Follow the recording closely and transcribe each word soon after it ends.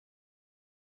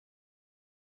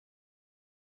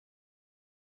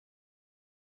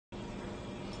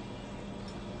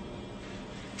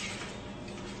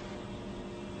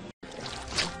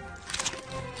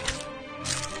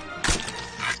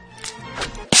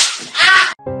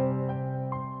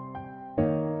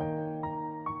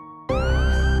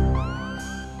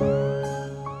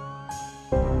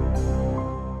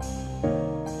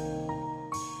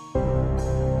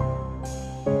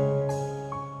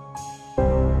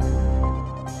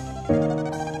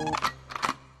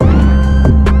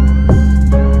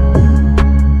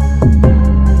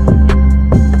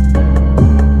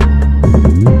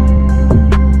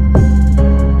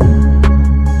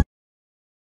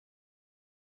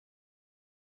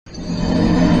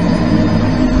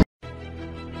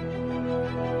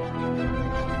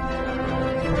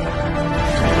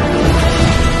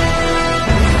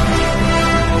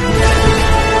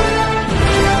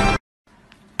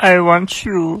I want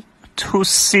you to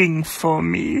sing for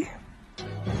me.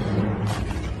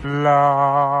 La.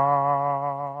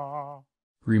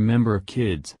 Remember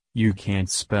kids, you can't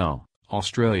spell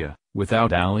Australia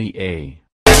without Ali A.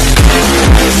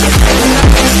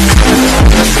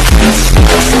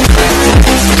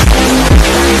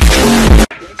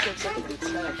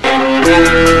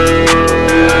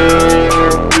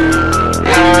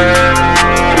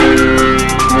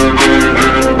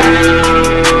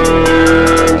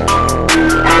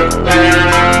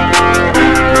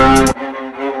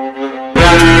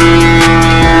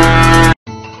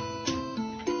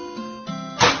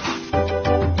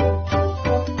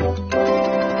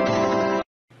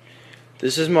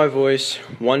 This is my voice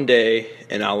one day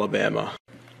in Alabama.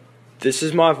 This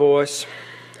is my voice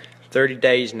 30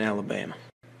 days in Alabama.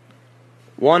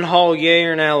 One whole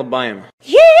year in Alabama.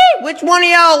 Yeah, which one of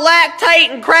y'all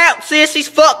lactating crap sissies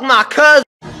fuck my cousin?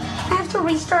 I have to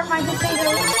restart my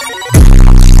potatoes.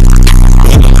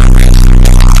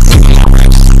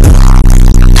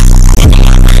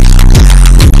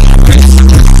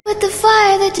 With the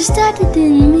fire that you started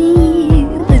in me,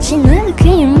 but you never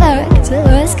came back to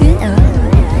ask it out.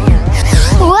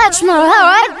 Watch my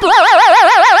heart blow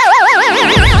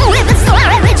with the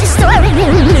fire that you started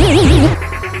in me.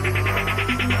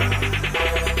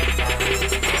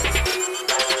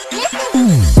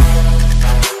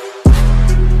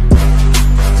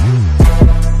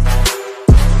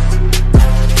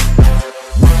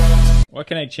 What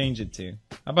can I change it to?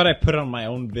 How about I put it on my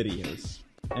own videos?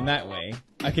 And that way,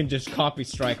 I can just copy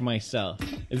strike myself.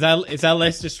 Is that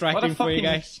less distracting for you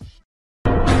guys?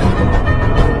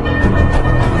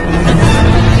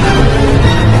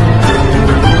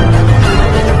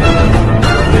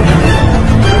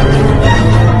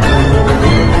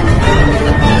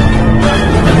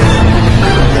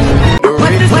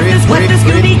 What does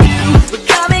Scooby do? We're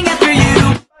coming after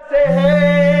you. Say,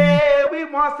 hey, we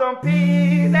want some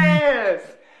penis.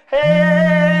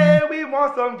 Hey, we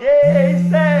want some gay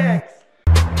sex.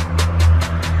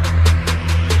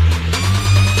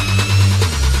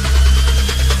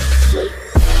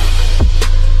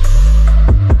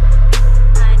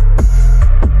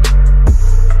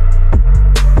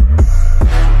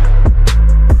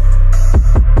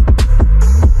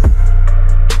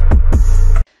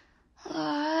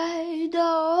 I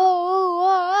don't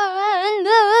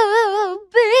wanna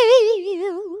be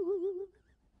you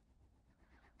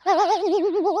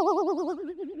anymore.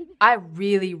 I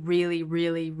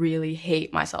really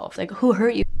hate myself. Like, who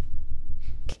hurt you?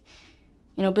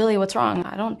 You know, Billy, what's wrong?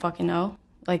 I don't fucking know.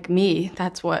 Like, me,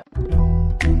 that's what.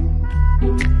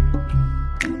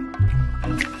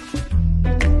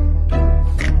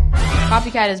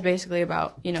 Copycat is basically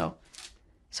about, you know,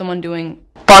 someone doing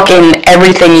fucking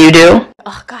everything you do.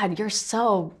 Oh God,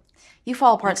 you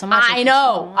fall apart so much. I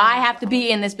know. I have to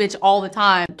be in this bitch all the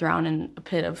time. Drown in a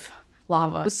pit of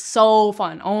lava. It was so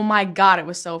fun. Oh my God, it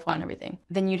was so fun, everything.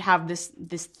 Then you'd have this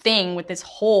thing with this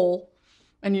hole,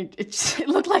 and it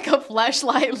looked like a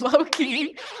fleshlight,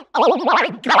 low-key. Oh my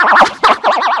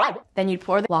God. Then you'd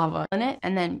pour the lava in it,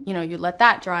 and then, you know, you'd let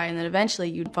that dry, and then eventually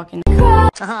you'd fucking...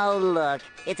 Oh, look.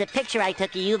 It's a picture I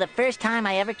took of you the first time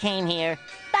I ever came here.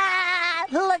 Ah,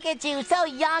 look at you, so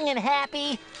young and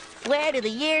happy. Where do the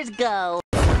years go?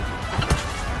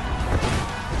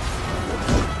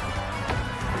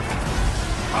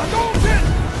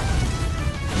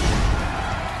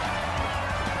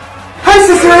 Hi,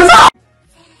 sisters!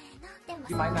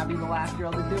 You might not be the last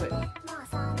girl to do it.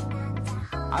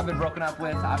 I've broken up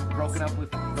with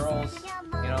girls,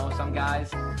 you know, some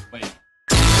guys. Wait.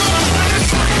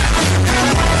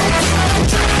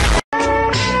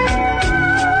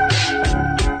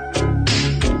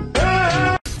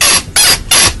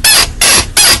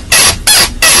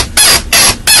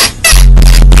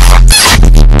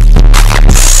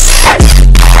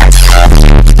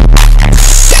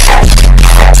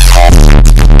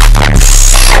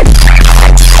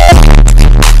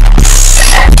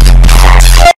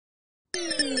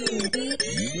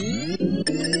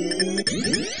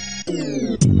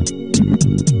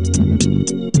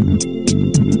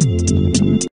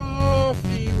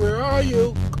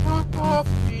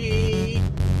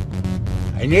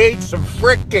 I need some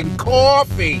frickin'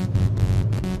 coffee.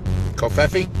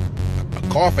 Coffee?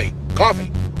 Coffee.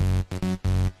 Coffee.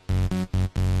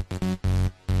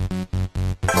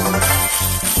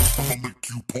 I'ma make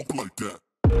you pump like that.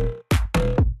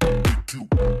 Make you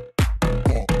pump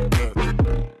that.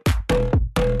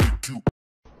 Make you.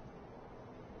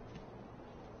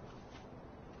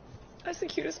 That's the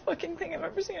cutest fucking thing I've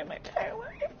ever seen in my entire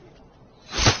life.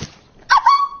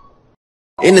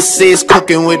 In the seas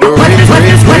cooking with the ribs.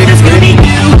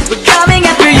 We're coming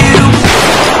after you.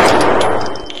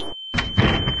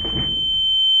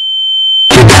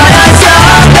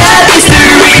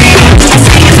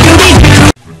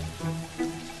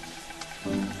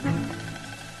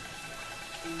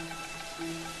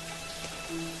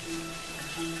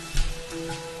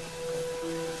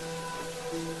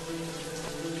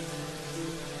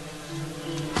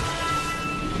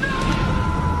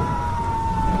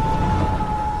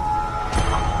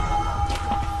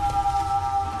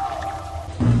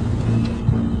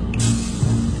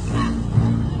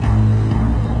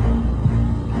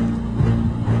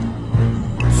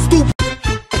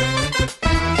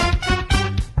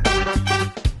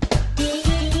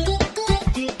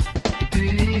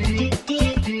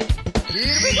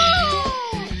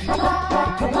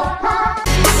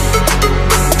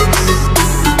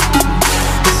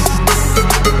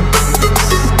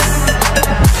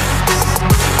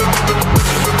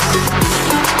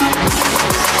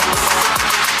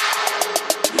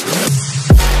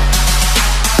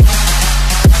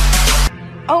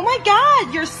 Oh my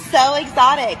god, you're so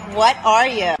exotic. What are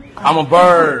you? I'm a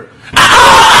bird.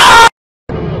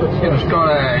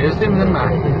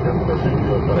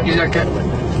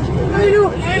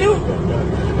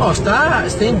 Oh, sta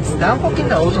un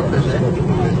pochino uso così.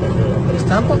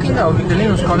 Sta un pochino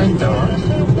Vitalino sconento.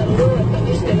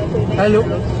 Hello.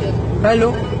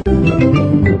 Hello.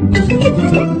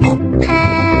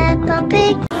 Peppa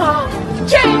Pig.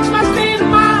 Change my state of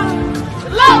mind.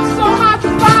 Love so hard to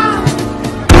find.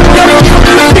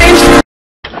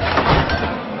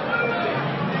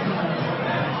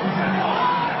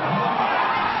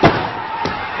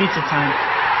 Pizza time.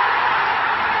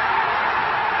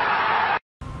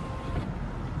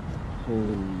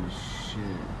 Holy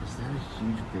shit. Is that a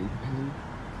huge vape pen?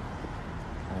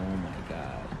 Oh my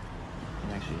god. It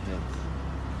actually hits.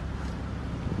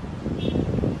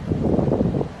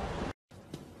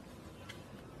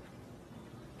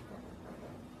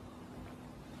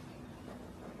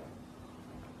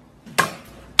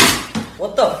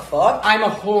 What the fuck? I'm a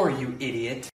whore, you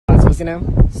idiot. What's your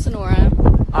name? Sonora.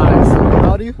 Alright, so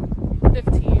how old are you?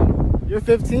 15. You're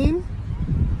 15?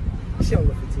 She don't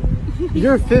look 15.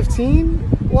 You're 15?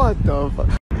 What the fuck?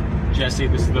 Jesse,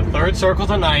 this is the third circle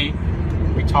tonight.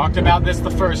 We talked about this the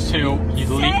first two.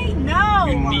 Say no!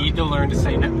 You need to learn to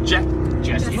say no. Jesse,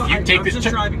 if you take this,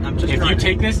 Jesse,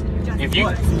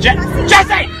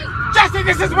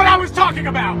 this is what I was talking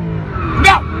about.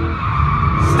 No,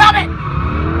 stop it,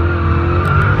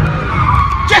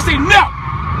 Jesse. No,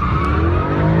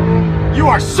 you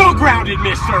are so grounded,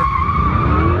 mister.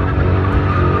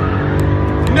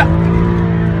 No,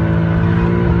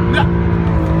 no.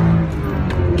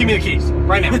 Give me the keys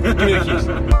right now. Give me the keys.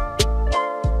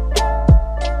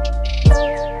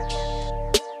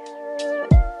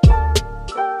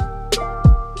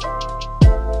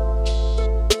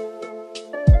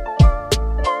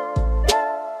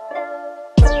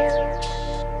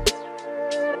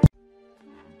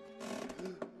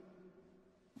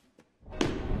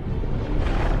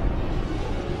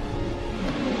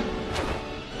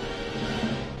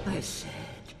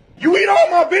 You eat all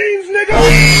my beans, nigga!